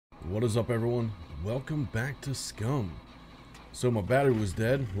What is up, everyone? Welcome back to SCUM. So my battery was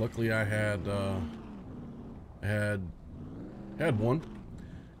dead. Luckily I had one.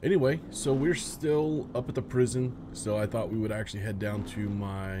 Anyway, so we're still up at the prison, so I thought we would actually head down to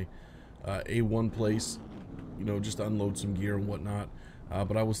my A1 place, you know, just to unload some gear and whatnot.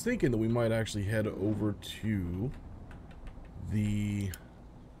 But I was thinking that we might actually head over to the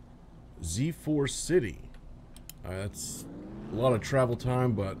Z4 City. That's a lot of travel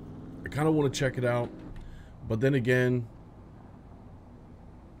time, but I kind of want to check it out. But then again,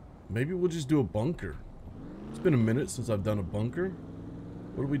 maybe we'll just do a bunker. It's been a minute since I've done a bunker.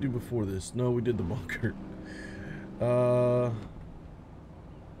 What did we do before this? No, we did the bunker.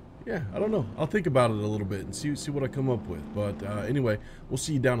 Yeah, I don't know. I'll think about it a little bit and see what I come up with. But anyway, we'll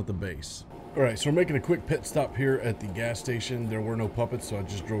see you down at the base. All right, so we're making a quick pit stop here at the gas station. There were no puppets, so I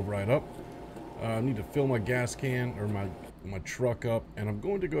just drove right up. I need to fill my gas can, or my truck up, and I'm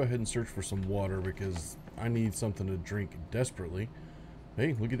going to go ahead and search for some water because I need something to drink desperately.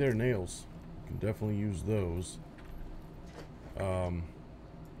 Hey, look at their nails. Can definitely use those. I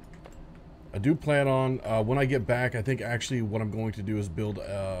do plan on, when I get back, I think actually what I'm going to do is build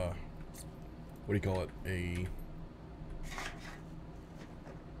what do you call it?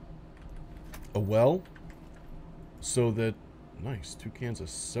 A well, so that, nice, 2 cans of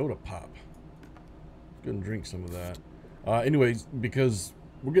soda pop. Go and drink some of that. Anyways, because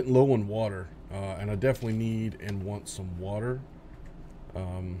we're getting low on water, and I definitely need and want some water.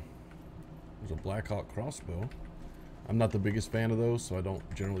 There's a Black Hawk crossbow. I'm not the biggest fan of those, so I don't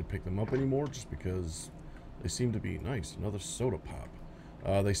generally pick them up anymore, just because they seem to be nice. Another soda pop.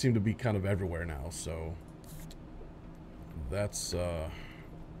 They seem to be kind of everywhere now, so that's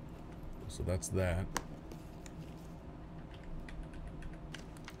that.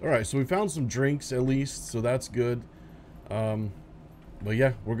 Alright, so we found some drinks at least, so that's good. But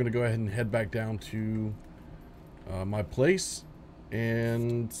yeah, we're going to go ahead and head back down to my place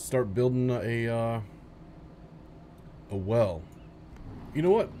and start building a well. You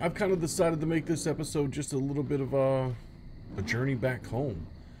know what? I've kind of decided to make this episode just a little bit of a journey back home.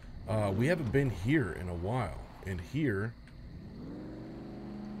 We haven't been here in a while, and here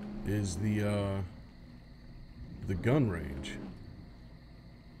is the gun range.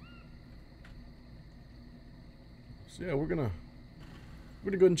 So yeah, we're gonna go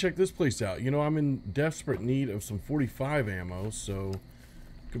ahead and check this place out. You know, I'm in desperate need of some 45 ammo, so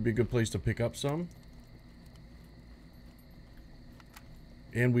could be a good place to pick up some.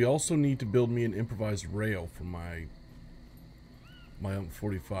 And we also need to build me an improvised rail for my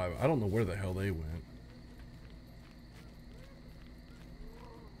 45. I don't know where the hell they went.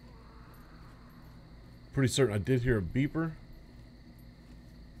 Pretty certain I did hear a beeper.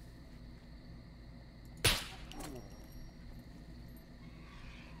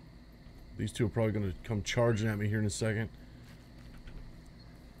 These two are probably going to come charging at me here in a second.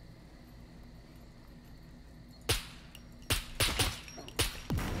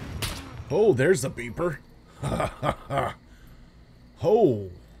 Oh, there's the beeper. Ha ha ha.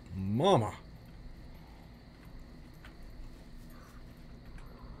 Oh, mama.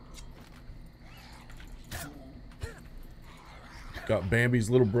 Got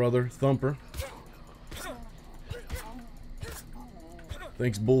Bambi's little brother, Thumper.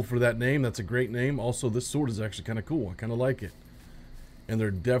 Thanks, Bull, for that name. That's a great name. Also, this sword is actually kind of cool. I kind of like it. And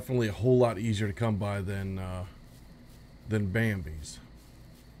they're definitely a whole lot easier to come by than Bambi's.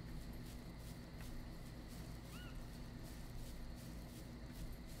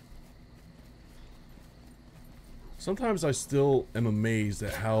 Sometimes I still am amazed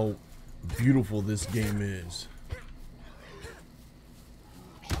at how beautiful this game is.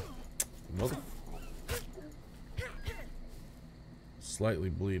 Mother... Slightly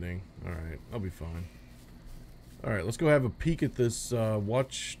bleeding. Alright, I'll be fine. Alright, let's go have a peek at this,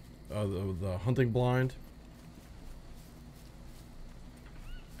 watch the hunting blind.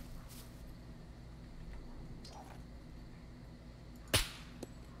 I'm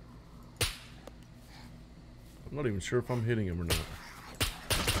not even sure if I'm hitting him or not.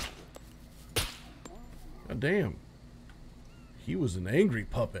 God damn. He was an angry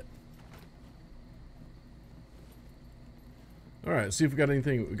puppet. Alright, let's see if we got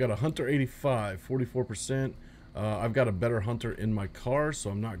anything. We got a Hunter 85, 44%. I've got a better Hunter in my car,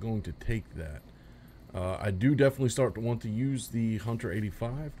 so I'm not going to take that. I do definitely start to want to use the Hunter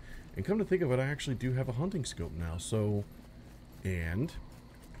 85. And come to think of it, I actually do have a hunting scope now. So, and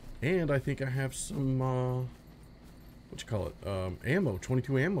I think I have some, what you call it, ammo,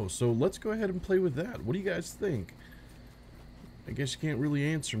 22 ammo. So let's go ahead and play with that. What do you guys think? I guess you can't really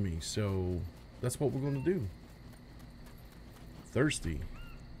answer me, so that's what we're going to do. Thirsty.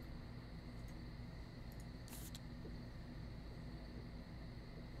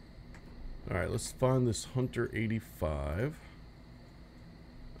 Alright, let's find this Hunter 85.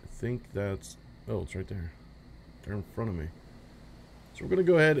 I think that's... Oh, it's right there. Right in front of me. So we're going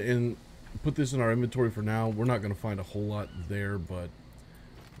to go ahead and put this in our inventory for now. We're not going to find a whole lot there, but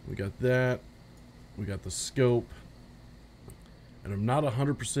we got that. We got the scope. And I'm not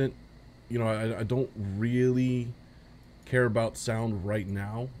 100%... You know, I don't really care about sound right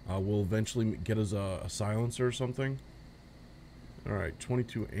now. We'll eventually get us a silencer or something. Alright,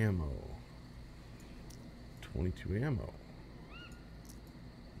 22 ammo. 22 ammo.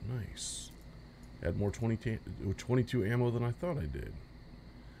 Nice. Had more 22 ammo than I thought I did.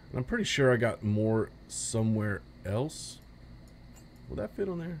 And I'm pretty sure I got more somewhere else. Will that fit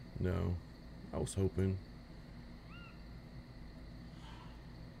on there? No. I was hoping.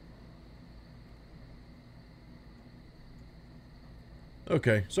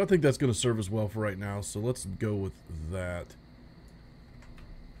 Okay, so I think that's going to serve us well for right now, so let's go with that.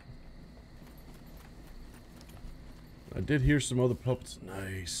 I did hear some other puppets.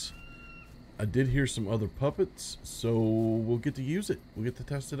 Nice. I did hear some other puppets, so we'll get to use it. We'll get to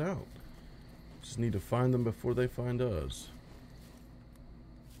test it out. Just need to find them before they find us.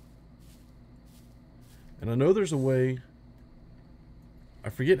 And I know there's a way... I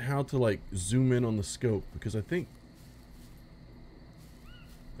forget how to, like, zoom in on the scope, because I think...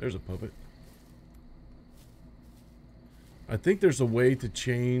 There's a puppet. I think there's a way to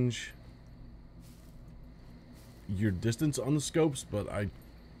change your distance on the scopes, but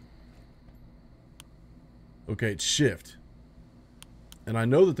okay, it's shift. And I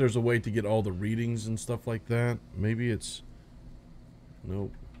know that there's a way to get all the readings and stuff like that. Maybe it's...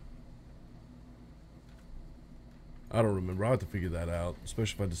 Nope. I don't remember. I'll have to figure that out,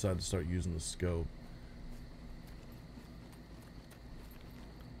 especially if I decide to start using the scope.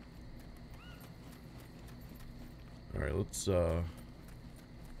 Alright, let's, well,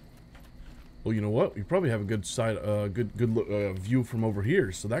 you know what? We probably have a good side, good view from over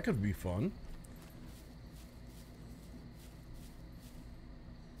here, so that could be fun.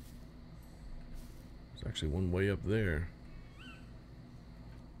 There's actually one way up there.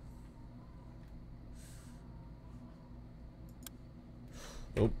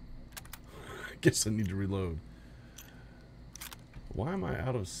 Oh. I guess I need to reload. Why am I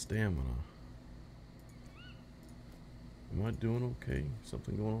out of stamina? Am I doing okay?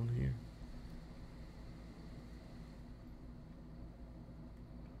 Something going on here?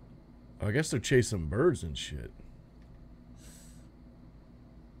 I guess they're chasing birds and shit.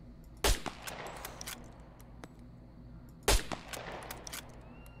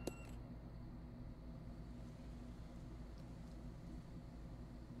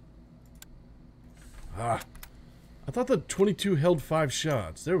 Ah. I thought the 22 held 5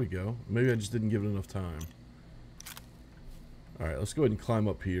 shots. There we go. Maybe I just didn't give it enough time. Alright, let's go ahead and climb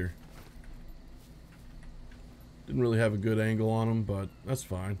up here. Didn't really have a good angle on them, but that's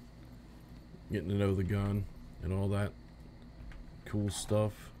fine. Getting to know the gun and all that cool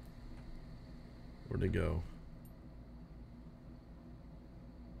stuff. Where'd they go?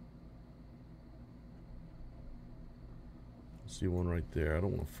 See one right there. I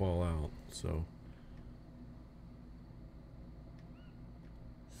don't want to fall out, so...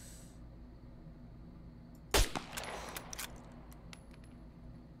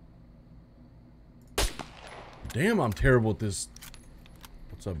 Damn, I'm terrible at this.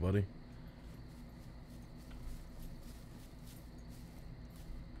 What's up, buddy?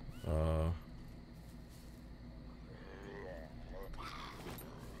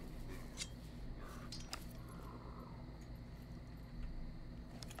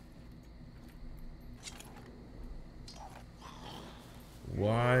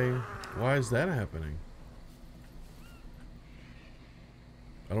 Why is that happening?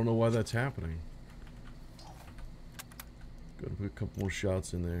 I don't know why that's happening. Gotta put a couple more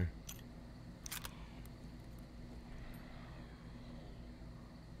shots in there.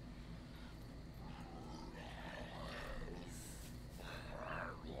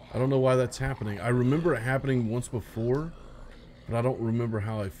 I don't know why that's happening. I remember it happening once before, but I don't remember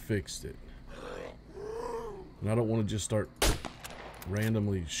how I fixed it. And I don't want to just start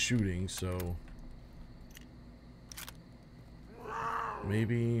randomly shooting, so...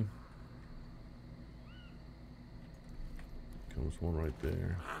 Maybe... Comes one right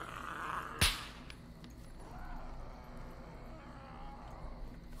there.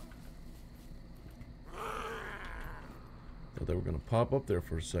 Thought they were gonna pop up there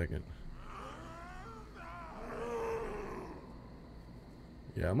for a second.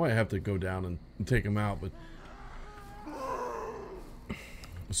 Yeah, I might have to go down and take them out, but...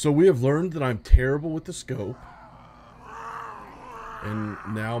 So we have learned that I'm terrible with the scope. And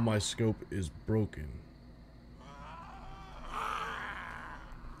now my scope is broken.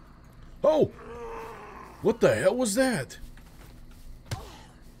 Oh! What the hell was that?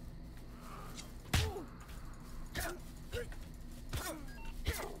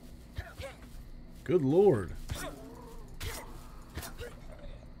 Good Lord.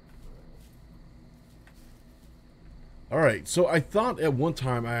 Alright, so I thought at one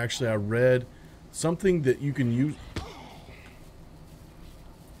time I read something that you can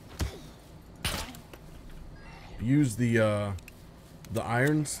use the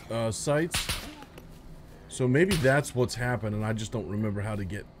iron sights. So maybe that's what's happened and I just don't remember how to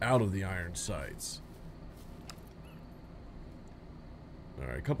get out of the iron sights.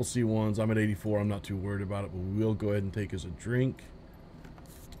 Alright, a couple C1s. I'm at 84. I'm not too worried about it, but we'll go ahead and take us a drink.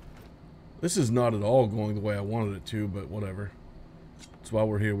 This is not at all going the way I wanted it to, but whatever. That's why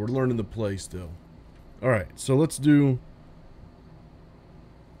we're here. We're learning to play still. Alright, so let's do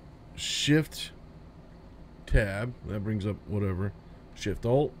Shift Tab. That brings up whatever. Shift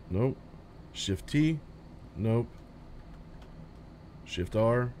Alt. Nope. Shift T. Nope. Shift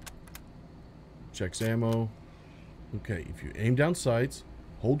R. Checks ammo. Okay, if you aim down sights,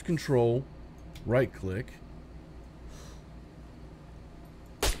 hold Control, right click.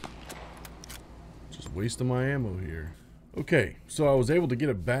 Just wasting my ammo here. Okay, so I was able to get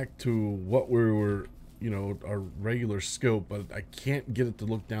it back to what we were, you know, our regular scope, but I can't get it to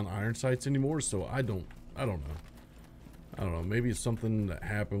look down iron sights anymore, so I don't know. Maybe it's something that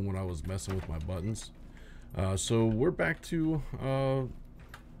happened when I was messing with my buttons. So we're back to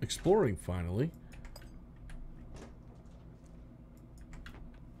exploring finally.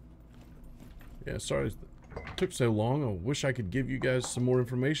 Yeah, sorry it took so long. I wish I could give you guys some more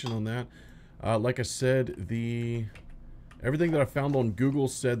information on that. Like I said, everything that I found on Google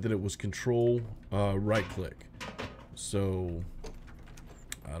said that it was Control right click. So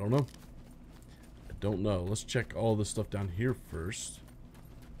I don't know. I don't know. Let's check all this stuff down here first.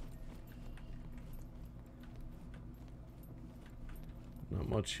 Not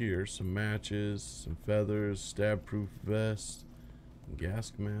much here. Some matches, some feathers, stab-proof vest,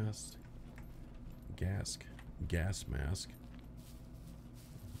 gas mask. Gas mask.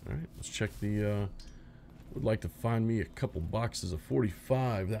 Alright, let's check the would like to find me a couple boxes of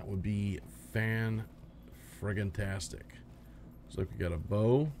 45. That would be fan-friggin-tastic. Looks like we got a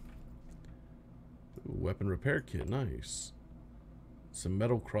bow. Ooh, weapon repair kit, nice. Some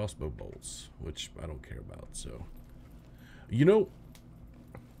metal crossbow bolts, which I don't care about, so. You know,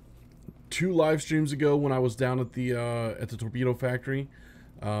 2 live streams ago when I was down at the torpedo factory,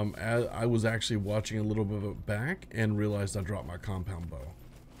 I was actually watching a little bit of it back and realized I dropped my compound bow.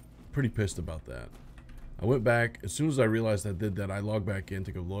 Pretty pissed about that. I went back, as soon as I realized I did that, I logged back in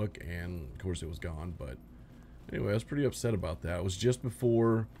to go look, and of course it was gone, but anyway, I was pretty upset about that. It was just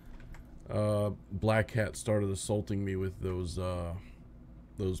before Black Cat started assaulting me with those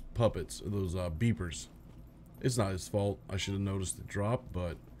puppets, those beepers. It's not his fault. I should have noticed it drop,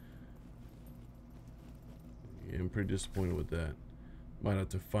 but yeah, I'm pretty disappointed with that. Might have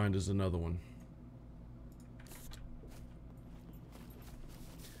to find us another one.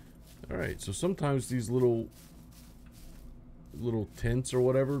 Alright, so sometimes these little tents or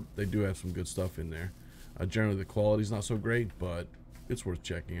whatever, they do have some good stuff in there. Generally the quality's not so great, but it's worth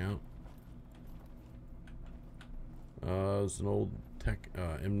checking out. It's an old tech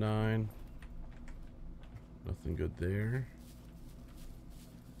M9. Nothing good there.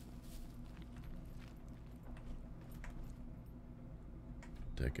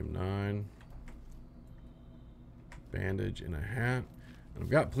 Tech M9. Bandage and a hat. And I've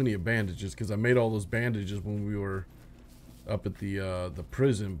got plenty of bandages because I made all those bandages when we were up at the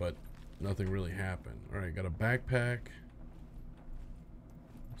prison, but nothing really happened. All right, got a backpack.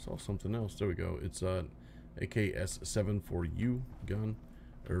 I saw something else. There we go. It's an AKS-74U gun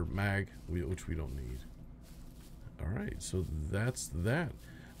or mag, which we don't need. All right, so that's that.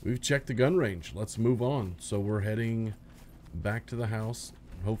 We've checked the gun range. Let's move on. So we're heading back to the house.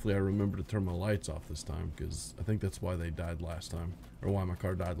 Hopefully I remember to turn my lights off this time, because I think that's why they died last time, or why my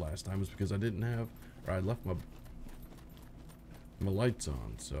car died last time, is because I didn't have, or I left my lights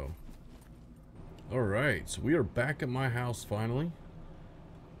on. So alright, so we are back at my house finally.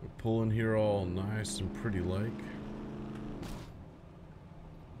 We're pulling here all nice and pretty like.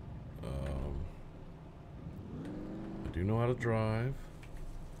 I do know how to drive.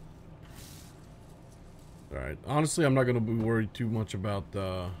 Alright, honestly, I'm not going to be worried too much about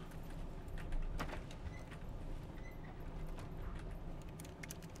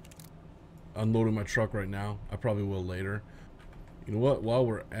unloading my truck right now. I probably will later. You know what? While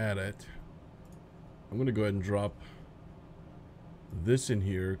we're at it, I'm going to go ahead and drop this in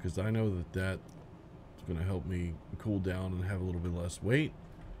here because I know that that's going to help me cool down and have a little bit less weight.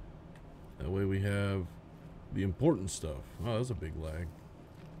 That way we have the important stuff. Oh, that's a big lag.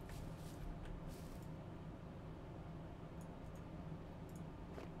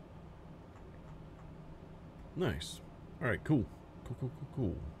 Nice. All right, cool.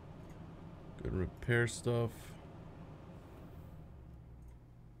 Cool. Good repair stuff.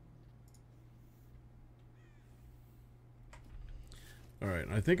 All right,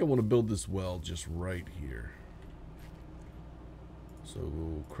 I think I want to build this well just right here.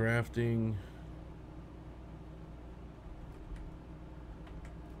 So crafting.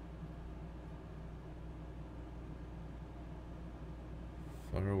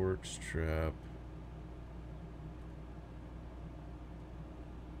 Fireworks trap.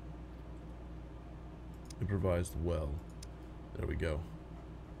 Improvised well. There we go.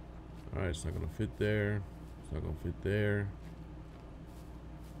 Alright, it's not going to fit there. It's not going to fit there.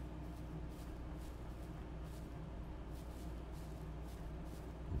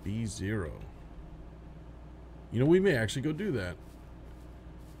 B0. You know, we may actually go do that.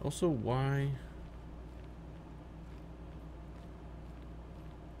 Also, why?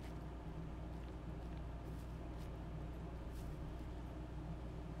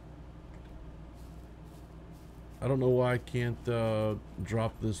 I don't know why I can't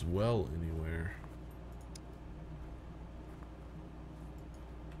drop this well anywhere.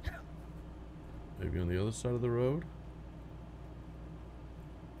 Maybe on the other side of the road?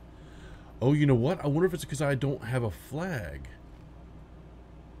 Oh, you know what? I wonder if it's because I don't have a flag.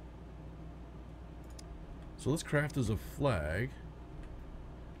 So let's craft as a flag.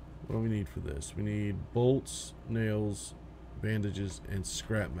 What do we need for this? We need bolts, nails, bandages, and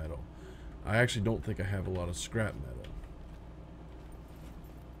scrap metal. I actually don't think I have a lot of scrap metal.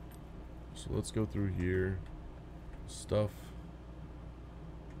 So let's go through here. Stuff.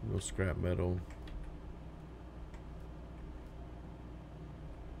 No scrap metal.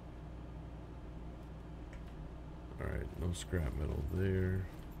 Alright, no scrap metal there.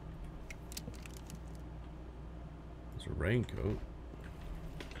 There's a raincoat.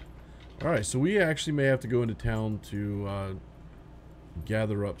 Alright, so we actually may have to go into town to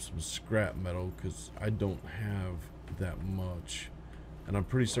gather up some scrap metal because I don't have that much. And I'm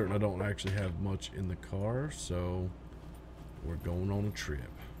pretty certain I don't actually have much in the car, so we're going on a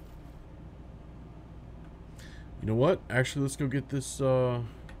trip. You know what? Actually, let's go get this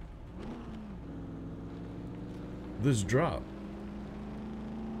this drop.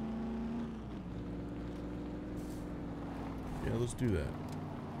 Yeah, let's do that.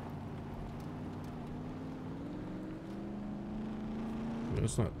 Well,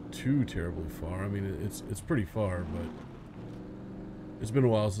 it's not too terribly far. I mean, it's pretty far, but it's been a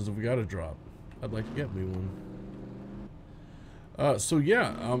while since we got a drop. I'd like to get me one. So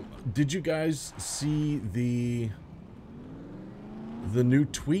yeah, did you guys see the new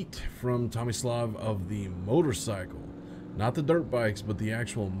tweet from Tomislav of the motorcycle? Not the dirt bikes, but the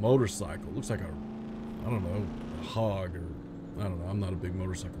actual motorcycle. Looks like a, I don't know, a hog, or I don't know. I'm not a big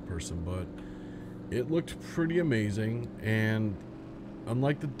motorcycle person, but it looked pretty amazing. And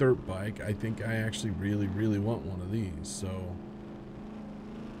unlike the dirt bike, I think I actually really want one of these. So,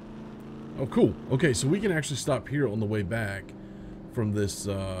 oh, cool. Okay, so we can actually stop here on the way back from this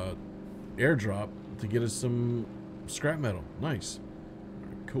airdrop to get us some scrap metal. Nice. All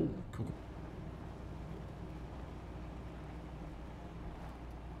right, cool.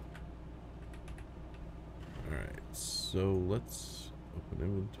 All right, so let's open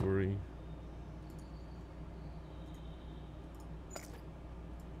inventory.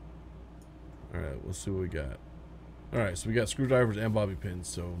 All right, let's see what we got. All right, so we got screwdrivers and bobby pins,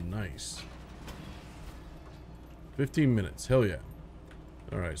 so nice. 15 minutes, hell yeah.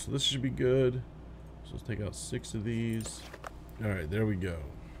 All right, so this should be good. So let's take out 6 of these. All right, there we go.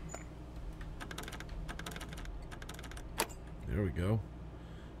 There we go.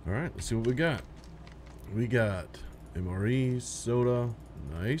 All right, let's see what we got. We got MRE, soda,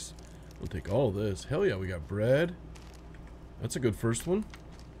 nice. We'll take all this. Hell yeah, we got bread. That's a good first one.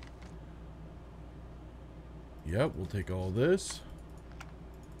 Yep, we'll take all this.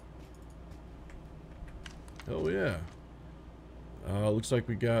 Hell yeah. Looks like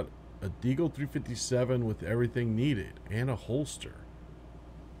we got a Deagle 357 with everything needed and a holster.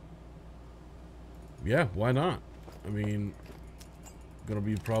 Yeah, why not? I mean, gonna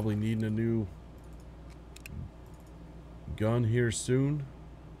be probably needing a new gun here soon.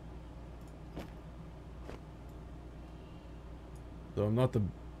 Though I'm not the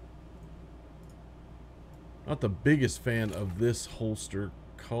biggest fan of this holster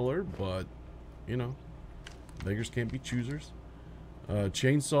color, but you know, beggars can't be choosers.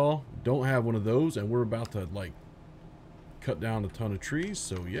 Chainsaw, don't have one of those, and we're about to like cut down a ton of trees,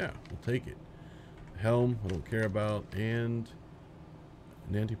 so yeah, we'll take it. Helm, I don't care about, and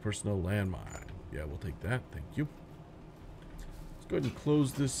an anti-personnel landmine. Yeah, we'll take that, thank you. Let's go ahead and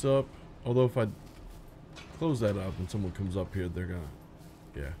close this up, although if I close that up and someone comes up here, they're gonna,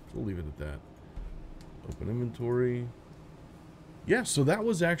 yeah, we'll leave it at that. Open inventory. Yeah, so that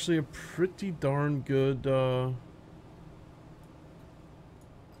was actually a pretty darn good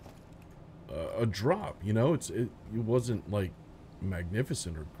a drop, you know. It wasn't like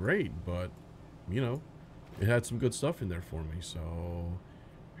magnificent or great, but you know, it had some good stuff in there for me, so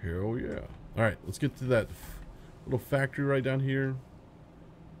hell yeah. All right, let's get to that little factory right down here.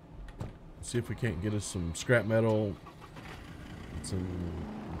 See if we can't get us some scrap metal, some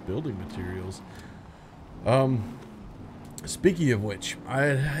building materials. Speaking of which, I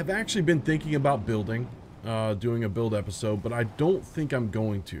have actually been thinking about building, doing a build episode, but I don't think I'm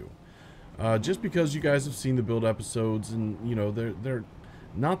going to. Just because you guys have seen the build episodes, and you know they're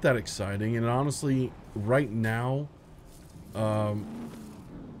not that exciting, and honestly, right now, the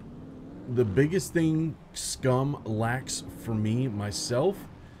biggest thing SCUM lacks for me myself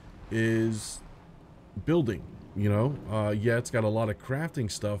is building. You know, yeah, it's got a lot of crafting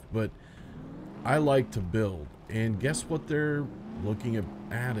stuff, but I like to build, and guess what they're looking at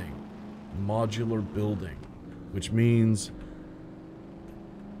adding? Modular building, which means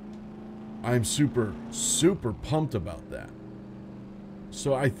I'm super pumped about that.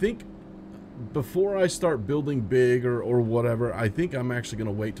 So I think before I start building big or whatever, I think I'm actually going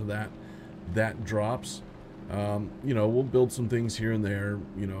to wait till that drops. You know, we'll build some things here and there,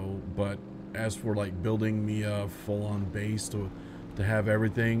 you know, but as for like building me a full-on base to have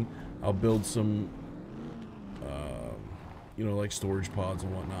everything, I'll build some, you know, like storage pods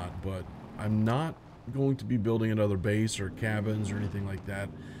and whatnot, but I'm not going to be building another base or cabins or anything like that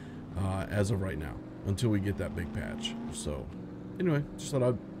as of right now, until we get that big patch. So anyway, just thought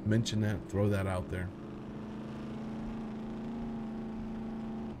I'd mention that, throw that out there.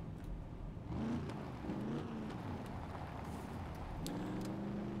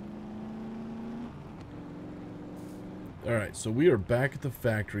 Alright, so we are back at the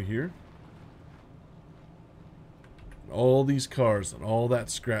factory here. All these cars and all that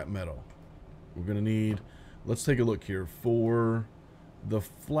scrap metal. We're going to need, let's take a look here. For the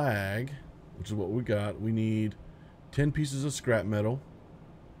flag, which is what we got, we need 10 pieces of scrap metal.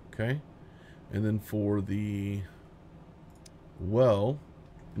 Okay. And then for the, well,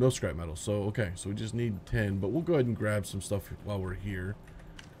 no scrap metal. So, okay, so we just need 10, but we'll go ahead and grab some stuff while we're here.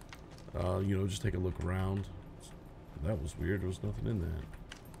 You know, just take a look around. That was weird. There was nothing in that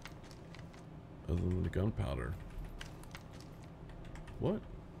other than the gunpowder. What?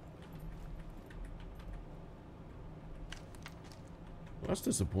 Well, that's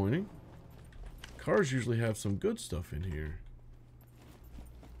disappointing. Cars usually have some good stuff in here.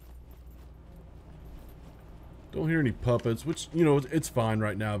 Don't hear any puppets, which, you know, it's fine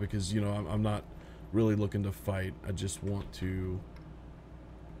right now because, you know, I'm not really looking to fight. I just want to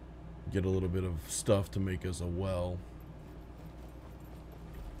get a little bit of stuff to make us a well.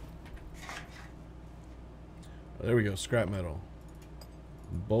 There we go, scrap metal.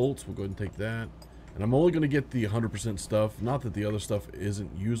 Bolts, we'll go ahead and take that. And I'm only going to get the 100% stuff. Not that the other stuff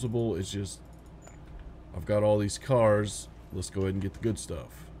isn't usable, it's just I've got all these cars. Let's go ahead and get the good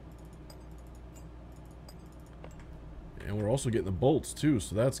stuff. And we're also getting the bolts too,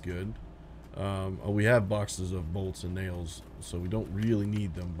 so that's good. Oh, we have boxes of bolts and nails, so we don't really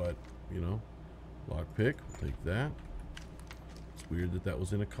need them, but, you know, lockpick, we'll take that. It's weird that that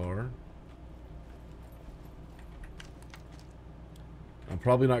was in a car. I'm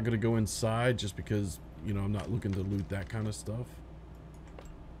probably not going to go inside just because, you know, I'm not looking to loot that kind of stuff.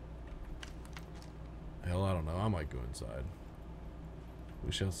 Hell, I don't know. I might go inside.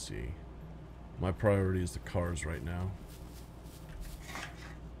 We shall see. My priority is the cars right now.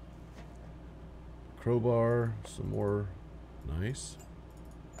 Crowbar, some more. Nice.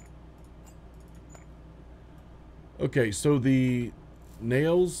 Okay, so the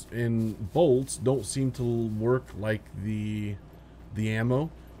nails and bolts don't seem to work like the ammo.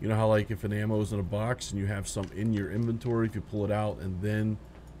 You know how, like, if an ammo is in a box and you have some in your inventory, if you pull it out and then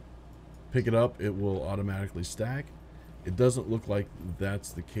pick it up, it will automatically stack. It doesn't look like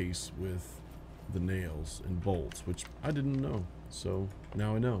that's the case with the nails and bolts, which I didn't know. So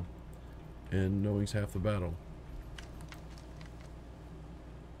now I know, and knowing's half the battle.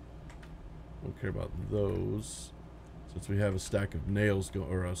 Don't care about those. Since we have a stack of nails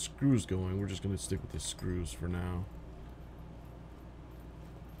or screws going, we're just going to stick with the screws for now.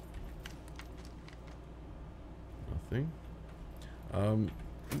 Nothing. I'll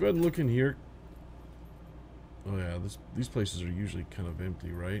go ahead and look in here. Oh yeah, these places are usually kind of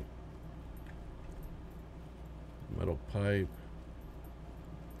empty, right? Metal pipe.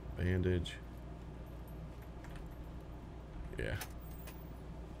 Bandage. Yeah.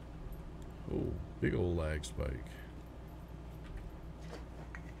 Oh, big old lag spike.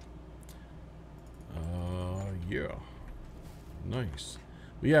 Yeah. Nice.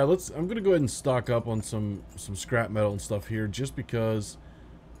 But yeah, I'm gonna go ahead and stock up on some scrap metal and stuff here, just because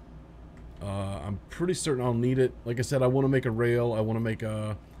I'm pretty certain I'll need it. Like I said, I want to make a rail. I want to make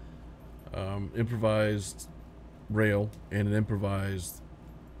a improvised rail and an improvised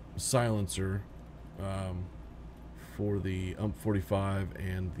silencer for the 45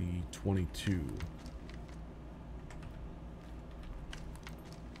 and the 22.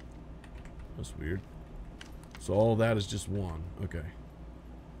 That's weird. So all that is just one. Okay.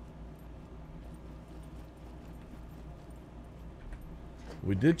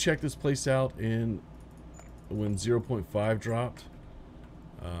 We did check this place out when 0.5 dropped.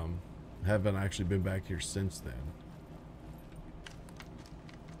 Haven't actually been back here since then.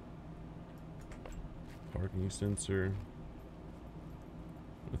 Parking sensor.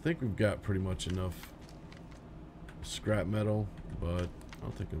 I think we've got pretty much enough scrap metal, but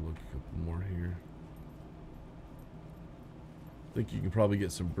I'll take a look a couple more here. I think you can probably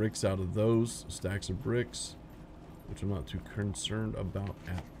get some bricks out of those, stacks of bricks, which I'm not too concerned about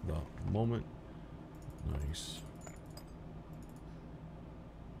at the moment. Nice.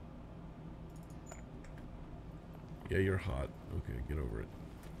 Yeah, you're hot. Okay, get over it.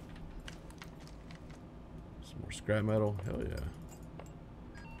 Some more scrap metal. Hell yeah.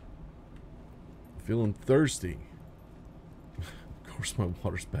 Feeling thirsty. Of course, my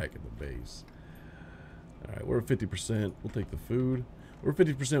water's back at the base. Alright, we're at 50%. We'll take the food. We're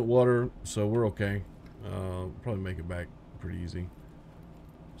 50% water, so we're okay. Probably make it back pretty easy.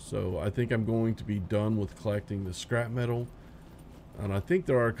 So I think I'm going to be done with collecting the scrap metal. And I think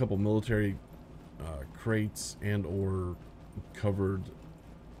there are a couple military crates and or covered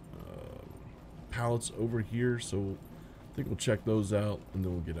pallets over here. So I think we'll check those out and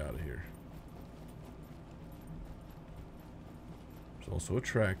then we'll get out of here. There's also a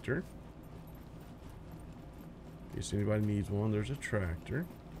tractor. In case anybody needs one, there's a tractor.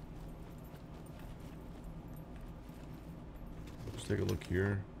 Let's take a look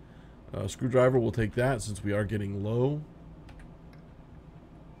here. Screwdriver, we'll take that since we are getting low.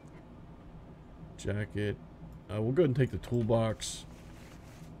 Jacket. We'll go ahead and take the toolbox.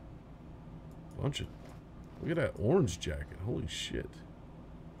 Bunch of... Look at that orange jacket. Holy shit.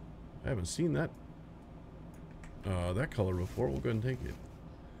 I haven't seen that color before. We'll go ahead and take it.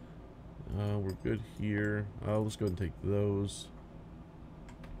 We're good here. Let's go ahead and take those.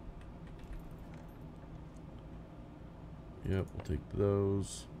 Yep, we'll take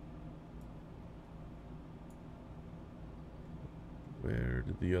those. Where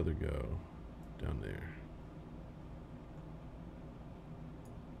did the other go? Down there.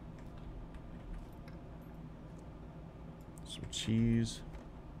 Some cheese.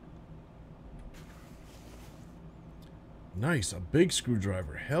 Nice, a big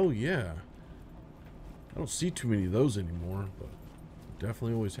screwdriver. Hell yeah. I don't see too many of those anymore, but I'm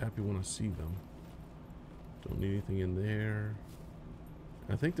definitely always happy when I see them. Don't need anything in there.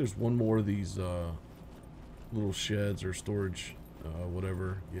 I think there's one more of these little sheds or storage,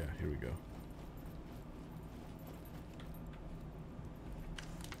 whatever. Yeah, here we go.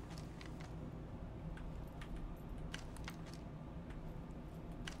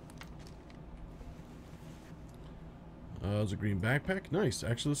 There's a green backpack. Nice.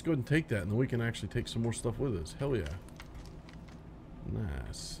 Actually, let's go ahead and take that, and then we can actually take some more stuff with us. Hell yeah.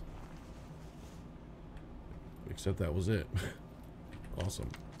 Nice. Except that was it. Awesome.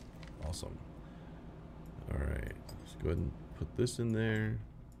 Awesome. Alright. Let's go ahead and put this in there.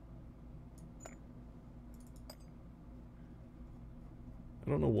 I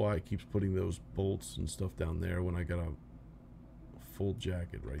don't know why it keeps putting those bolts and stuff down there when I got a full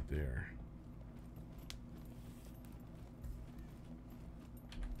jacket right there.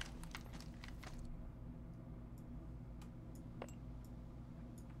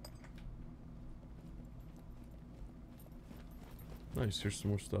 Nice, here's some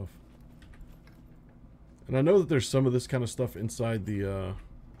more stuff. And I know that there's some of this kind of stuff inside the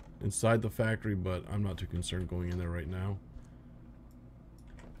factory, but I'm not too concerned going in there right now.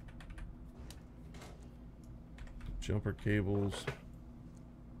 Jumper cables.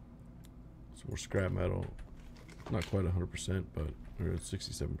 Some more scrap metal. Not quite 100%, but we're at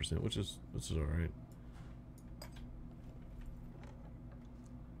 67%, which is alright.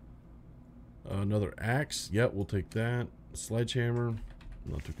 Another axe. Yep, we'll take that. Sledgehammer.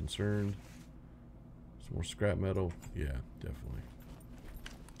 I'm not too concerned. Some more scrap metal. Yeah, definitely.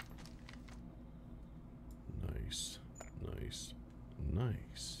 Nice. Nice.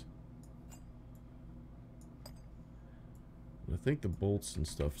 Nice. And I think the bolts and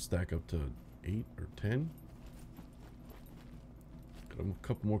stuff stack up to 8 or 10. Got a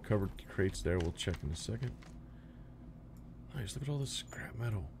couple more covered crates there. We'll check in a second. Nice. Look at all this scrap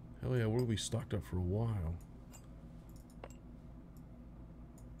metal. Hell yeah, we'll be stocked up for a while.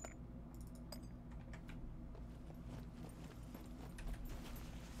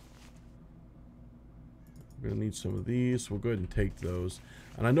 We're going to need some of these. So we'll go ahead and take those.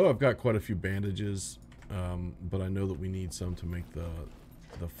 And I know I've got quite a few bandages, but I know that we need some to make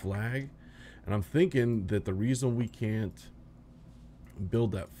the flag. And I'm thinking that the reason we can't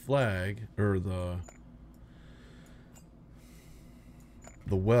build that flag, or the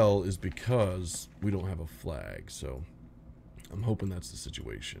well, is because we don't have a flag. So I'm hoping that's the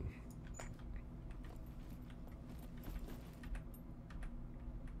situation.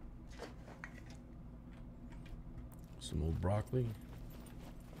 Some old broccoli.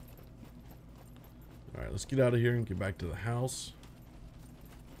 Alright, let's get out of here and get back to the house.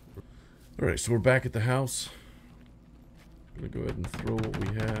 Alright, so we're back at the house. I'm gonna go ahead and throw what we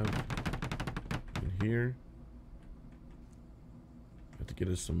have in here. Have to get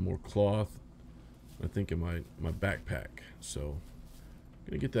us some more cloth, I think, in my backpack. So I'm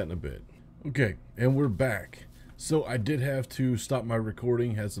gonna get that in a bit. Okay, and we're back. So I did have to stop my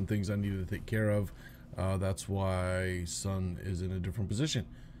recording, had some things I needed to take care of. That's why Sun is in a different position.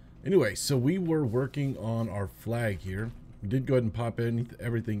 Anyway, so we were working on our flag here. We did go ahead and pop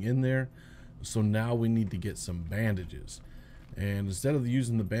everything in there. So now we need to get some bandages. And instead of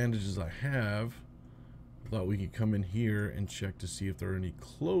using the bandages I have, I thought we could come in here and check to see if there are any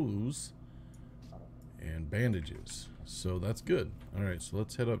clothes and bandages. So that's good. Alright, so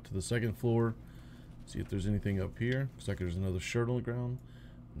let's head up to the second floor. See if there's anything up here. Looks like there's another shirt on the ground.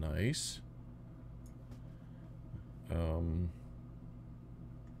 Nice.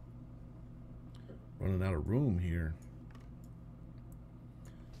 Running out of room here.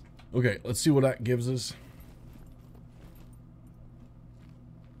 Okay, let's see what that gives us.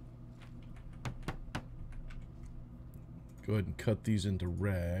 Go ahead and cut these into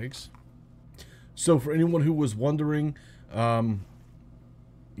rags. So for anyone who was wondering, you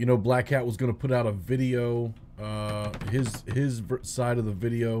know, Black Hat was going to put out a video, his side of the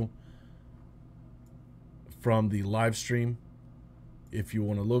video from the live stream. If you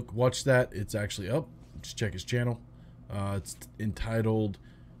want to watch that, it's actually up. Just check his channel. It's entitled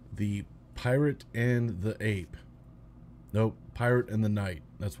The Pirate and the Ape. Nope, Pirate and the Knight.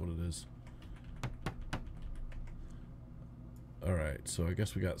 That's what it is. Alright, so I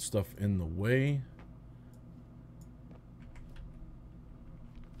guess we got stuff in the way.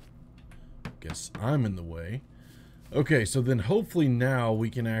 Guess I'm in the way. Okay, so then hopefully now we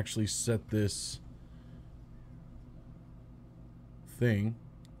can actually set this thing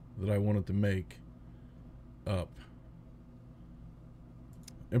that I wanted to make up.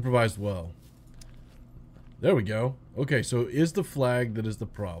 Improvised well. There we go. Okay, so it is the flag that is the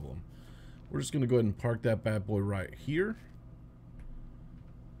problem. We're just going to go ahead and park that bad boy right here.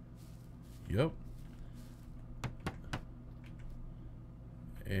 Yep.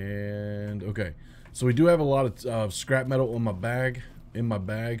 And okay, so we do have a lot of scrap metal in my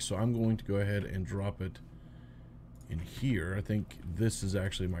bag, so I'm going to go ahead and drop it in here. I think this is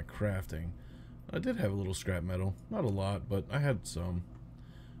actually my crafting. I did have a little scrap metal, not a lot, but I had some.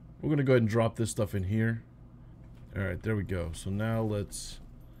 We're gonna go ahead and drop this stuff in here. All right, there we go. So now let's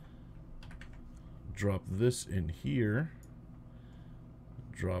drop this in here.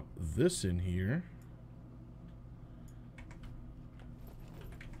 Drop this in here.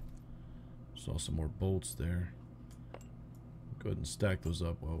 Saw some more bolts there. Go ahead and stack those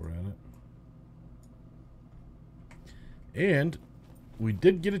up while we're at it. And we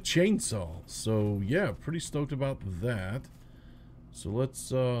did get a chainsaw, so yeah, pretty stoked about that. So let's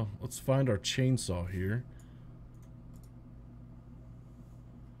find our chainsaw here.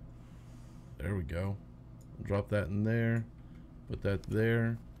 There we go. Drop that in there. Put that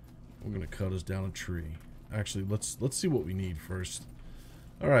there. We're gonna cut us down a tree. Actually, let's see what we need first.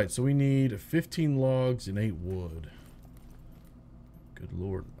 All right, so we need 15 logs and 8 wood. Good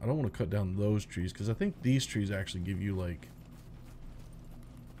lord, I don't want to cut down those trees because I think these trees actually give you like.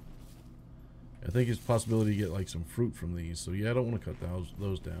 I think it's a possibility to get like some fruit from these. So yeah, I don't want to cut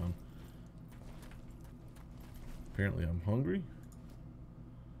those down. Apparently I'm hungry.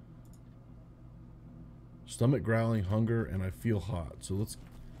 Stomach growling, hunger, and I feel hot. So let's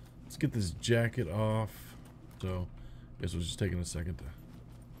get this jacket off. So Guess it was just taking a second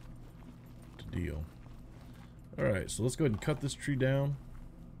to deal. Alright, so let's go ahead and cut this tree down.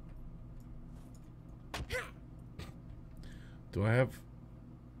 Do I have...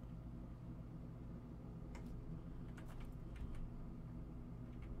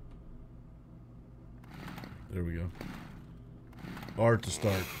 There we go. R to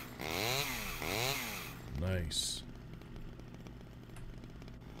start. Nice.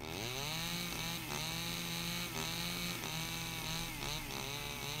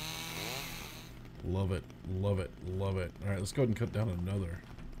 Love it, love it, love it. Alright, let's go ahead and cut down another.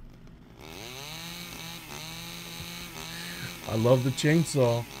 I love the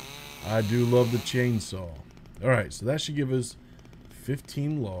chainsaw. I do love the chainsaw. Alright, so that should give us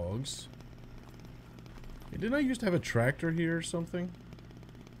 15 logs. Hey, didn't I used to have a tractor here or something?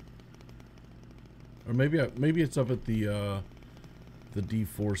 Or maybe it's up at the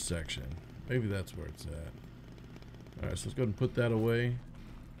D4 section. Maybe that's where it's at. Alright, so let's go ahead and put that away.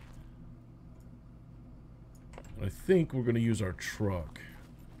 I think we're going to use our truck.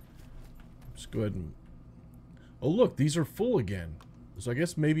 Let's go ahead and... Oh, look, these are full again. So I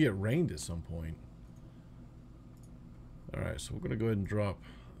guess maybe it rained at some point. Alright, so we're going to go ahead and drop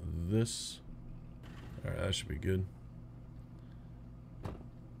this. Alright, that should be good.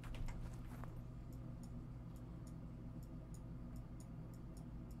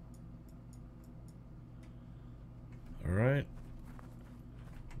 Alright.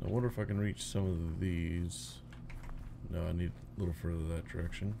 I wonder if I can reach some of these. No, I need a little further that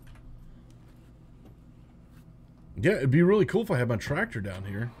direction. Yeah, it'd be really cool if I had my tractor down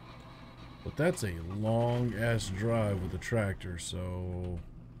here. But that's a long-ass drive with the tractor, so...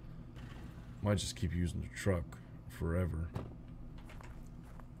 Might just keep using the truck forever.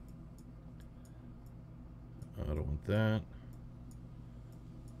 I don't want that.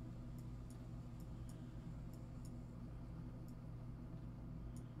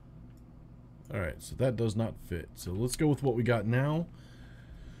 Alright, so that does not fit. So let's go with what we got now.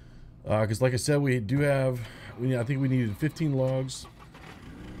 Because like I said, we do have... I think we needed 15 logs.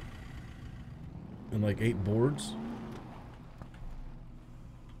 And like 8 boards.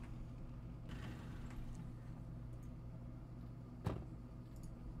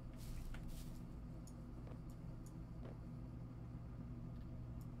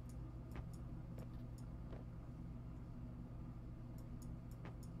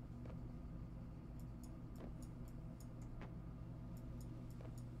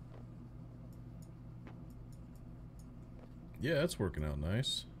 Yeah, that's working out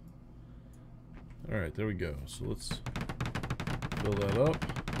nice. Alright, there we go. So let's fill that up.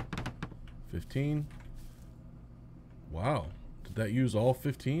 15. Wow. Did that use all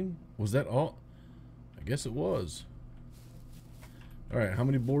 15? Was that all? I guess it was. Alright, how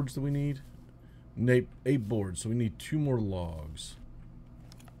many boards do we need? 8 boards, so we need 2 more logs.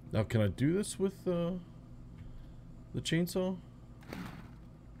 Now, can I do this with the chainsaw?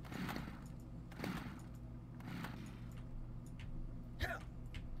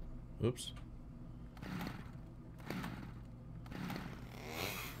 Oops.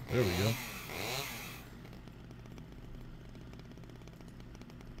 There we go.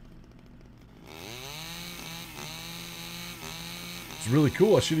 It's really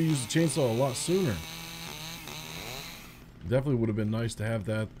cool. I should have used the chainsaw a lot sooner. Definitely would have been nice to have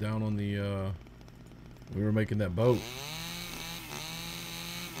that down on the, we were making that boat.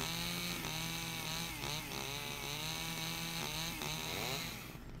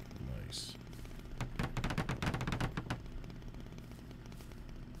 Nice.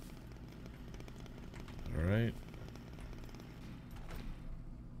 Alright.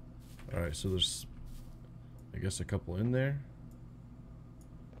 Alright, so there's, I guess, a couple in there.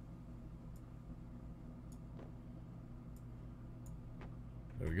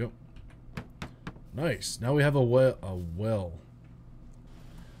 There we go. Nice. Now we have a well.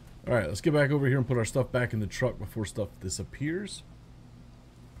 Alright, let's get back over here and put our stuff back in the truck before stuff disappears.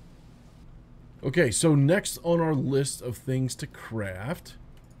 Okay, so next on our list of things to craft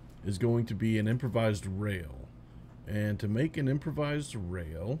is going to be an improvised rail. And to make an improvised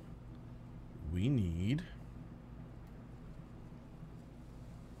rail, we need...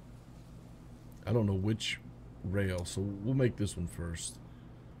 I don't know which rail, so we'll make this one first.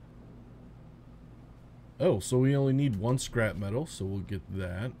 Oh, so we only need 1 scrap metal, so we'll get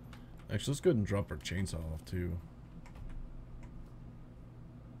that. Actually, let's go ahead and drop our chainsaw off, too.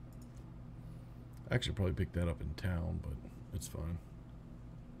 Actually, probably pick that up in town, but it's fine.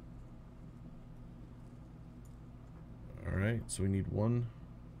 Alright, so we need 1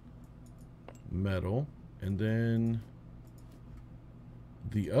 metal, and then...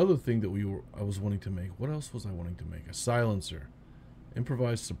 the other thing that I was wanting to make, what else was I wanting to make? A silencer.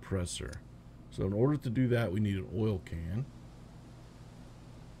 Improvised suppressor. So in order to do that, we need an oil can.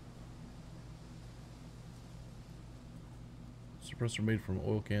 Suppressor made from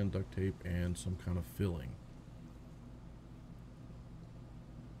oil can, duct tape, and some kind of filling.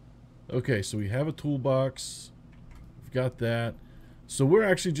 Okay, so we have a toolbox. We've got that. So we're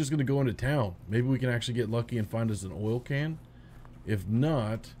actually just going to go into town. Maybe we can actually get lucky and find us an oil can. If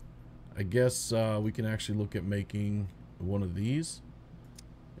not, I guess we can actually look at making one of these.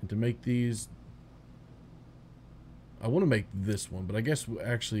 And to make these, I want to make this one, but I guess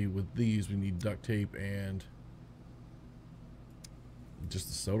actually with these we need duct tape and just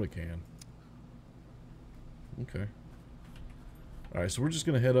a soda can. Okay. Alright, so we're just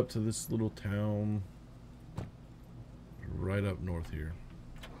going to head up to this little town right up north here.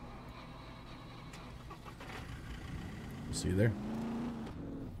 See there?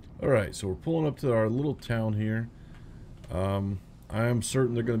 Alright, so we're pulling up to our little town here. I am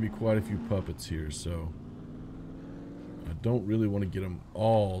certain there are going to be quite a few puppets here, so I don't really want to get them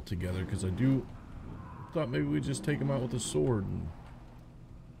all together, because I thought maybe we'd just take them out with a sword and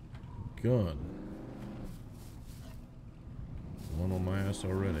gun. One on my ass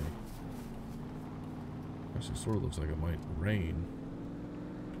already. Actually, sort of looks like it might rain.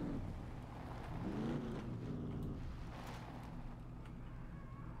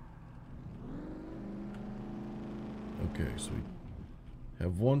 Okay, so we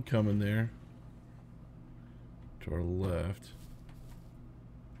have one coming there to our left.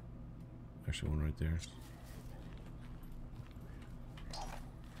 Actually, one right there. What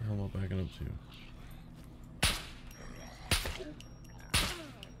the hell am I backing up to?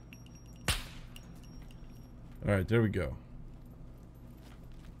 Alright, there we go.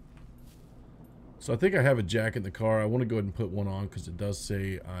 So I think I have a jacket in the car. I want to go ahead and put one on because it does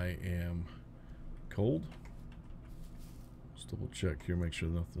say I am cold. Just double check here, make sure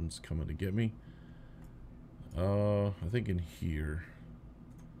nothing's coming to get me. I think in here.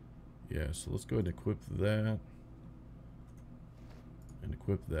 Yeah, so let's go ahead and equip that. And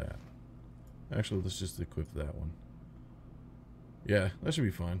equip that. Actually, let's just equip that one. Yeah, that should be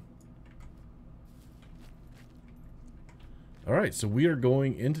fine. Alright, so we are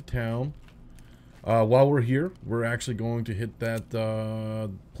going into town. While we're here, we're actually going to hit that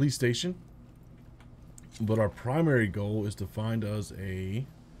police station. But our primary goal is to find us an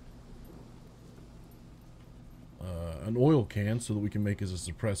oil can so that we can make as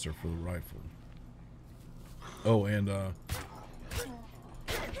a suppressor for the rifle. Oh, and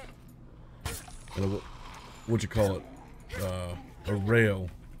what you call it? A rail.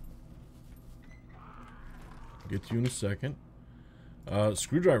 Get to you in a second.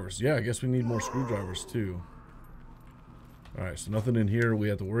 Screwdrivers. Yeah, I guess we need more screwdrivers too. Alright, so nothing in here we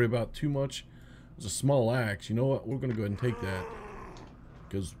have to worry about too much. There's a small axe. You know what? We're going to go ahead and take that.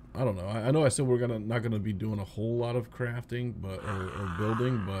 Because, I don't know. I know I said we're not going to be doing a whole lot of crafting or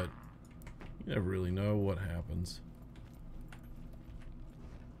building, but you never really know what happens.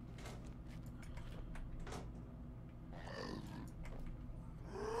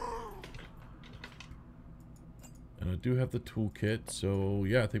 And I do have the toolkit, so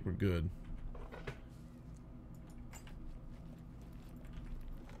yeah, I think we're good.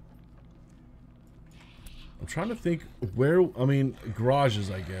 I'm trying to think where, I mean,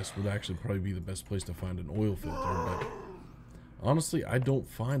 garages, I guess, would actually probably be the best place to find an oil filter, but honestly, I don't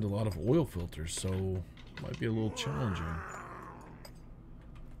find a lot of oil filters, so it might be a little challenging.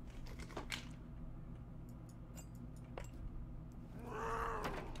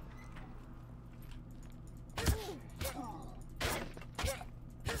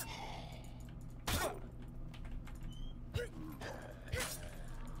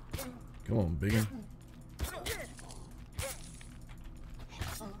 Come on, biggin.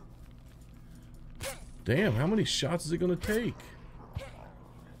 Damn, how many shots is it gonna take?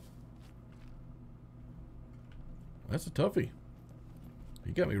 That's a toughie.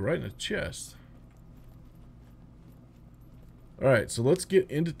 He got me right in the chest. Alright, so let's get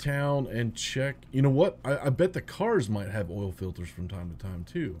into town and check. You know what? I bet the cars might have oil filters from time to time,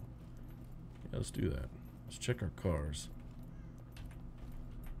 too. Yeah, let's do that. Let's check our cars.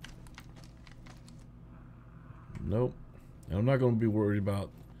 Nope. And I'm not going to be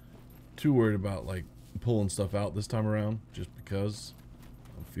too worried about, like, pulling stuff out this time around, just because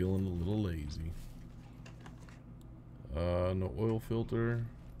I'm feeling a little lazy. No oil filter.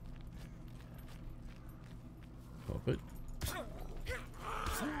 Puppet.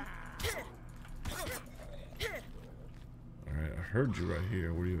 Alright, I heard you right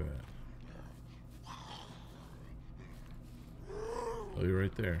here. Where are you at? Oh, you're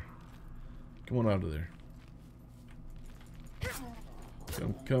right there. Come on out of there.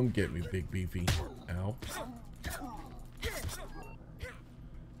 Come get me, big beefy. Ow.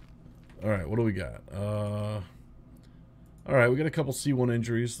 Alright, what do we got? Alright, we got a couple C1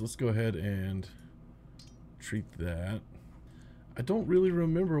 injuries. Let's go ahead and treat that. I don't really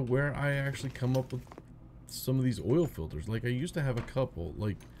remember where I actually come up with some of these oil filters. Like, I used to have a couple.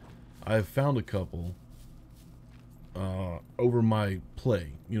 Like, I've found a couple over my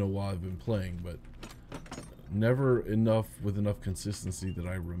play, you know, while I've been playing, but never enough with enough consistency that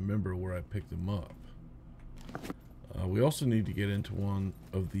I remember where I picked them up. We also need to get into one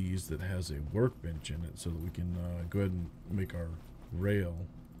of these that has a workbench in it so that we can go ahead and make our rail.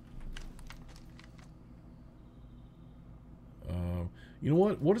 You know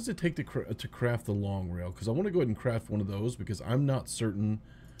what? What does it take to craft the long rail? Because I want to go ahead and craft one of those because I'm not certain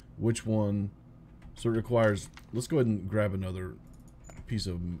which one. So it requires... Let's go ahead and grab another piece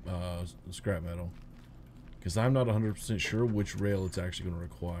of scrap metal. Because I'm not 100% sure which rail it's actually going to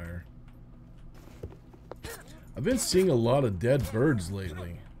require. I've been seeing a lot of dead birds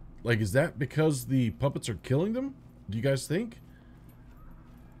lately. Like, is that because the puppets are killing them? Do you guys think?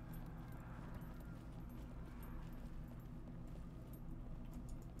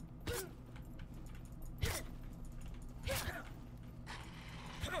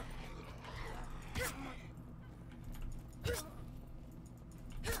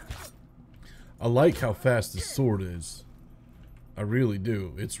 I like how fast this sword is. I really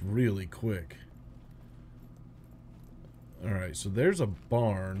do. It's really quick. Alright, so there's a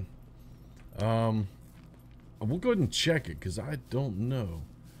barn. We'll go ahead and check it, because I don't know.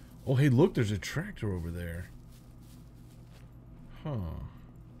 Oh, hey, look, there's a tractor over there. Huh.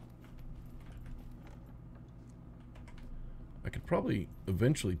 I could probably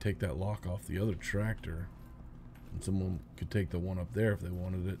eventually take that lock off the other tractor. And someone could take the one up there if they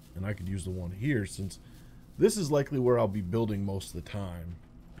wanted it. And I could use the one here, since this is likely where I'll be building most of the time.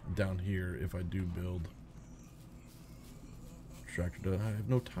 Down here, if I do build. Tractor does. I have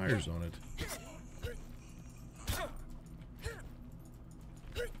no tires on it.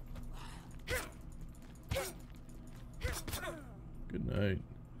 Good night.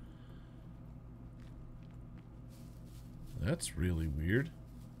 That's really weird.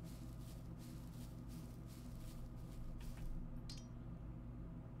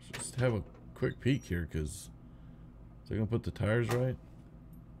 Just have a quick peek here, because is they gonna put the tires right?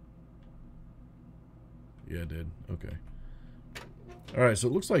 Yeah, it did. Okay. Alright, so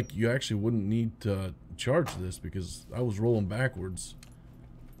it looks like you actually wouldn't need to charge this because I was rolling backwards.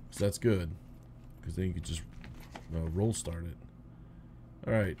 So that's good. Because then you could just roll start it.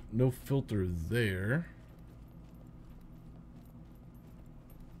 Alright, no filter there.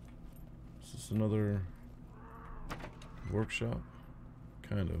 Is this another workshop?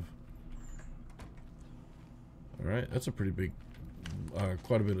 Kind of. Alright, that's a pretty big,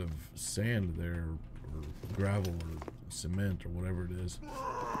 quite a bit of sand there, or gravel, or cement, or whatever it is.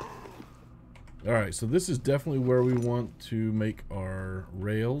 Alright, so this is definitely where we want to make our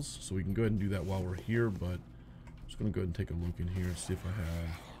rails, so we can go ahead and do that while we're here, but I'm just going to go ahead and take a look in here and see if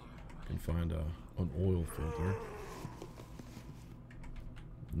I can find an oil filter.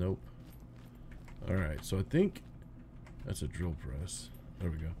 Nope. Alright, so I think that's a drill press.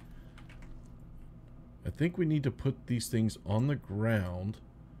 There we go. I think we need to put these things on the ground,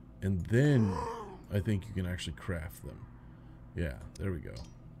 and then I think you can actually craft them. Yeah, there we go.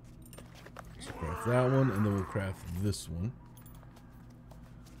 So craft that one, and then we'll craft this one.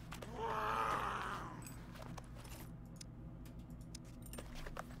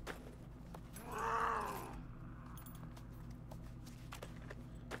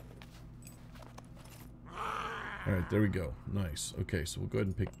 Alright, there we go. Nice. Okay, so we'll go ahead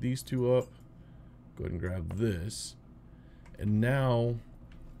and pick these two up. Go ahead and grab this. And now...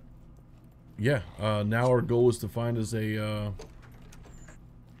 yeah, now our goal is to find us an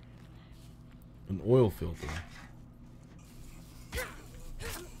oil filter.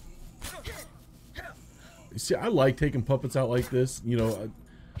 You see, I like taking puppets out like this. You know,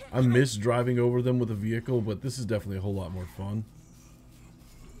 I miss driving over them with a vehicle, but this is definitely a whole lot more fun.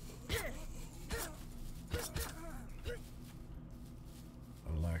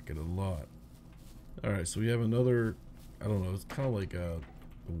 I like it a lot. Alright, so we have another, I don't know, it's kind of like a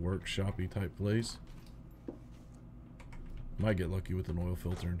workshop-y type place. Might get lucky with an oil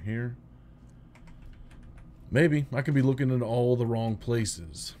filter in here. Maybe. I could be looking in all the wrong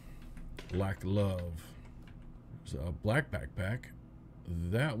places. Black love. There's a black backpack.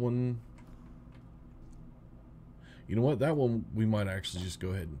 That one... you know what? That one we might actually just go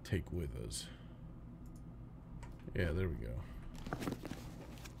ahead and take with us. Yeah, there we go.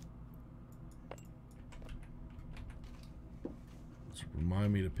 Let's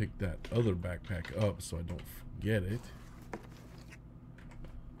remind me to pick that other backpack up so I don't forget it.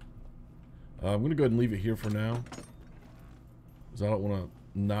 I'm going to go ahead and leave it here for now, because I don't want to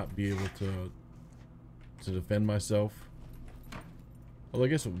not be able to defend myself. Well, I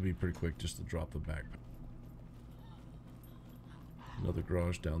guess it would be pretty quick just to drop the backpack. Another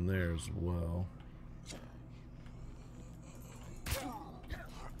garage down there as well.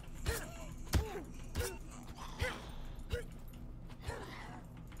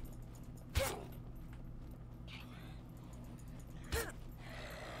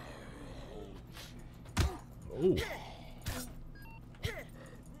 Oh.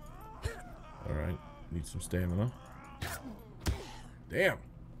 Alright, need some stamina. Damn.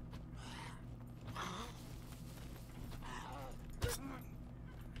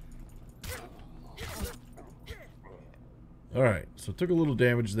 Alright, so took a little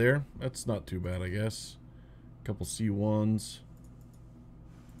damage there. That's not too bad, I guess. A couple C1s.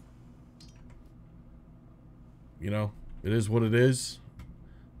 You know, it is what it is.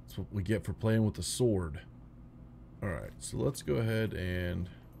 That's what we get for playing with the sword. Alright, so let's go ahead and...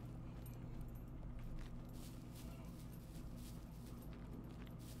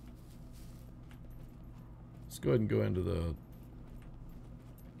 let's go ahead and go into the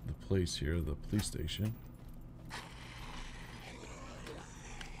place here, the police station.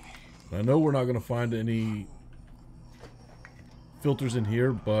 I know we're not going to find any filters in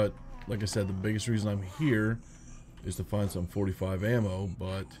here, but like I said, the biggest reason I'm here is to find some 45 ammo,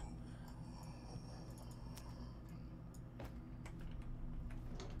 but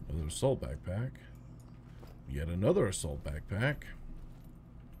another assault backpack. Yet another assault backpack.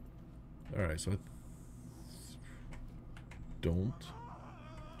 Alright, so I don't.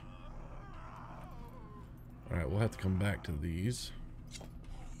 Alright, we'll have to come back to these.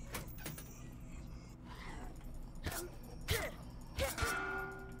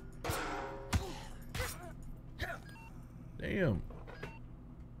 Damn.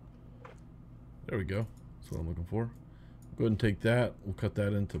 There we go. That's what I'm looking for. Go ahead and take that. We'll cut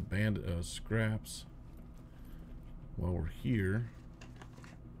that into scraps. While we're here.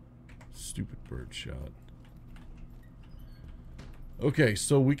 Stupid bird shot. Okay,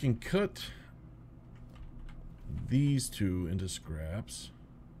 so we can cut these two into scraps.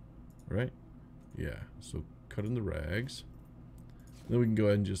 Right? Yeah. So cut in the rags. Then we can go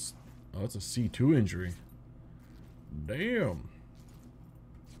ahead and just... oh, that's a C2 injury. Damn.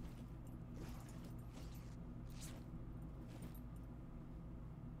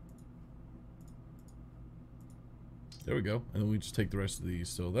 There we go. And then we just take the rest of these.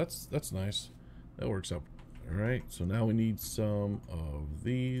 So that's nice. That works out. Alright, so now we need some of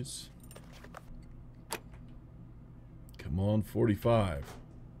these. Come on, 45.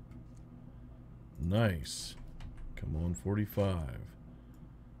 Nice. Come on, 45.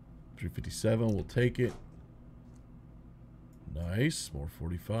 357, we'll take it. Nice. More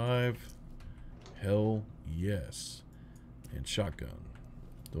 45. Hell yes. And shotgun.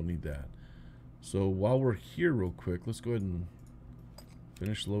 Don't need that. So while we're here real quick, let's go ahead and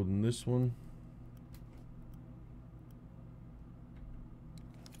finish loading this one.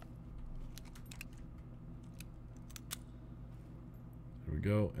 There we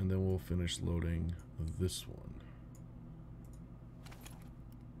go. And then we'll finish loading this one.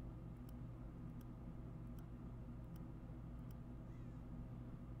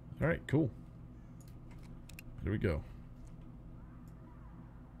 Alright, cool. There we go.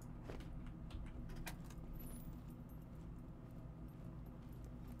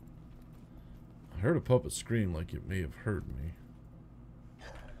 I heard a puppet scream like it may have heard me.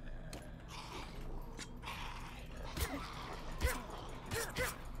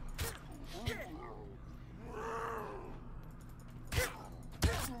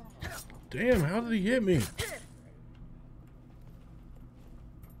 Damn, how did he hit me?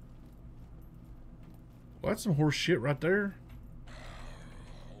 Well, that's some horse shit right there.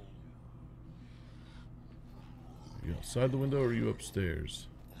 Are you outside the window or are you upstairs?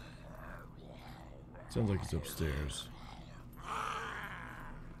 Sounds like it's upstairs.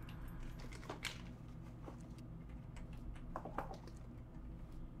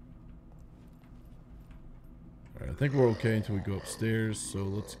 Alright, I think we're okay until we go upstairs, so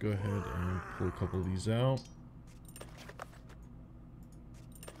let's go ahead and pull a couple of these out.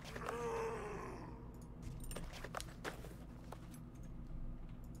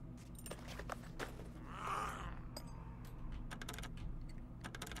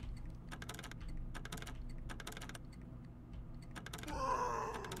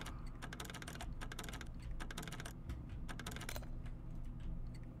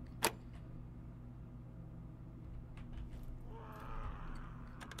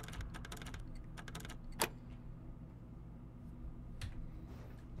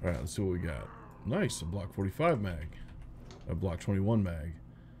 Alright, let's see what we got. Nice, a Block 45 mag. A Block 21 mag.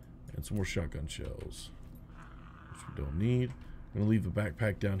 And some more shotgun shells. Which we don't need. I'm going to leave the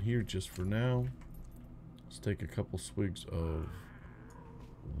backpack down here just for now. Let's take a couple swigs of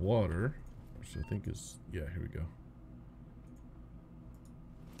water. Which I think is... yeah, here we go.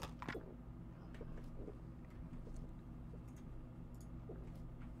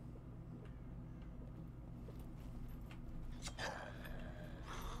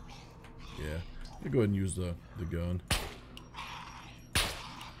 Yeah, I'll go ahead and use the gun.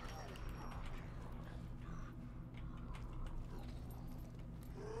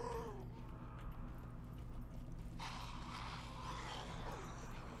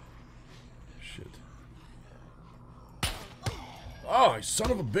 Shit. Oh, you son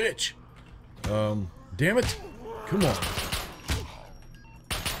of a bitch! Damn it! Come on.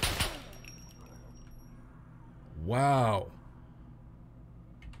 Wow.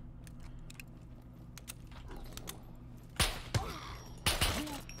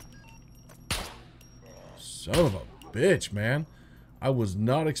 Son of a bitch, man. I was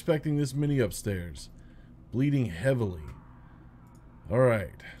not expecting this many upstairs. Bleeding heavily.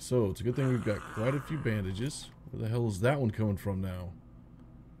 Alright, so it's a good thing we've got quite a few bandages. Where the hell is that one coming from now?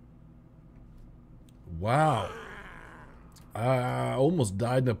 Wow. I almost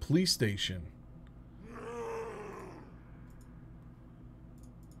died in a police station.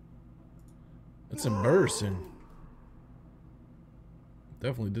 That's embarrassing.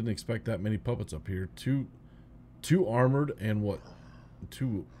 Definitely didn't expect that many puppets up here. Two armored and what?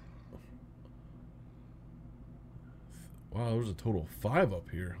 Two. Wow, there's a total of 5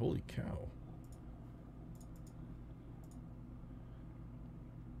 up here. Holy cow.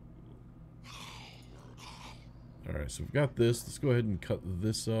 Alright, so we've got this. Let's go ahead and cut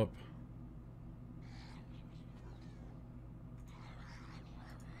this up.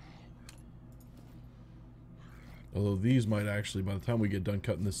 Although these might actually, by the time we get done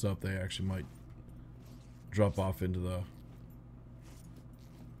cutting this up, they actually might drop off into the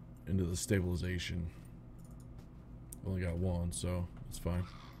stabilization. Only got one, so it's fine.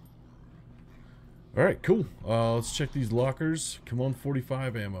 Alright, cool. Let's check these lockers. Come on,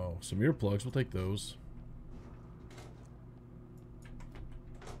 45 ammo. Some earplugs, we'll take those.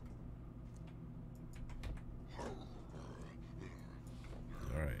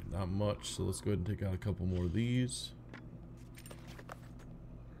 Alright, not much, so let's go ahead and take out a couple more of these.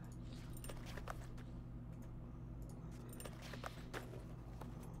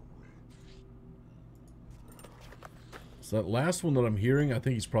 So that last one that I'm hearing, I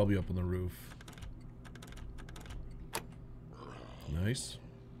think he's probably up on the roof. Nice.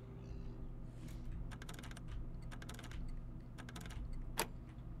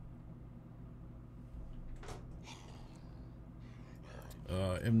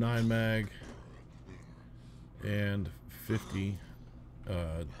 M9 mag and 50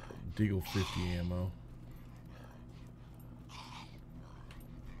 Deagle 50 ammo.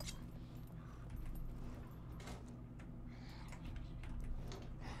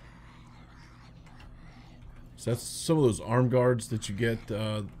 So that's some of those arm guards that you get that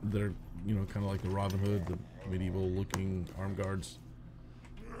are, you know, kind of like the Robin Hood, the medieval looking arm guards.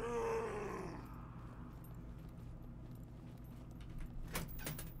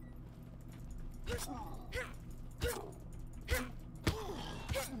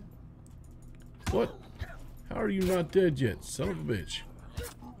 What? How are you not dead yet, son of a bitch?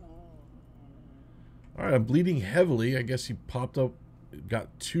 Alright, I'm bleeding heavily. I guess he popped up,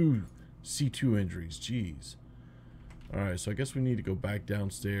 got 2 C2 injuries. Jeez. Alright, so I guess we need to go back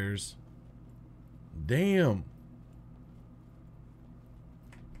downstairs. Damn.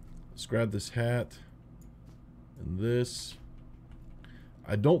 Let's grab this hat. And this.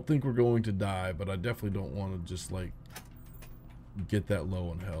 I don't think we're going to die, but I definitely don't want to just, like, get that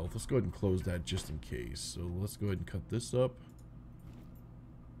low in health. Let's go ahead and close that just in case. So let's go ahead and cut this up.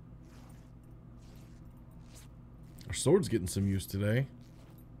 Our sword's getting some use today.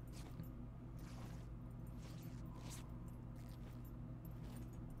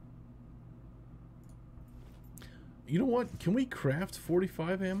 You know what? Can we craft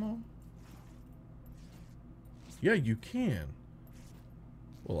 45 ammo? Yeah, you can.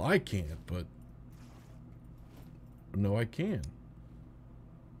 Well, I can't, but... no, I can.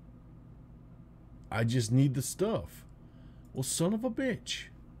 I just need the stuff. Well, son of a bitch.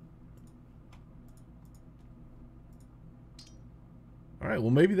 Alright, well,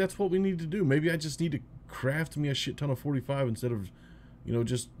 maybe that's what we need to do. Maybe I just need to craft me a shit ton of 45 instead of, you know,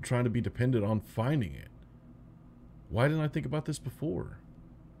 just trying to be dependent on finding it. Why didn't I think about this before?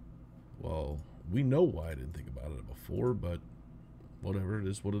 Well, we know why I didn't think about it before, but whatever, it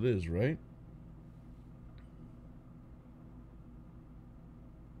is what it is, right?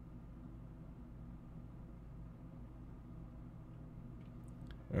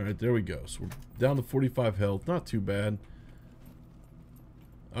 Alright, there we go. So we're down to 45 health. Not too bad.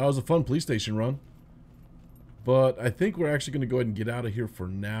 It was a fun police station run. But I think we're actually going to go ahead and get out of here for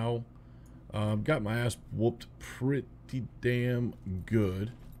now. Got my ass whooped pretty damn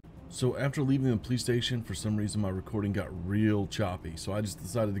good. So after leaving the police station, for some reason my recording got real choppy. So I just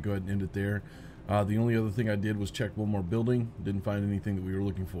decided to go ahead and end it there. The only other thing I did was check one more building. Didn't find anything that we were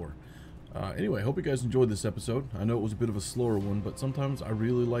looking for. Anyway, I hope you guys enjoyed this episode. I know it was a bit of a slower one, but sometimes I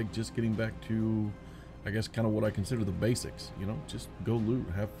really like just getting back to, I guess, kind of what I consider the basics. You know, just go loot,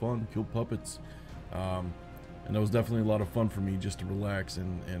 have fun, kill puppets. And that was definitely a lot of fun for me, just to relax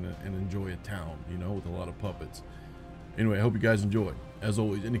and enjoy a town, you know, with a lot of puppets. Anyway, I hope you guys enjoyed. As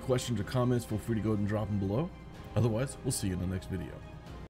always, any questions or comments, feel free to go ahead and drop them below. Otherwise, we'll see you in the next video.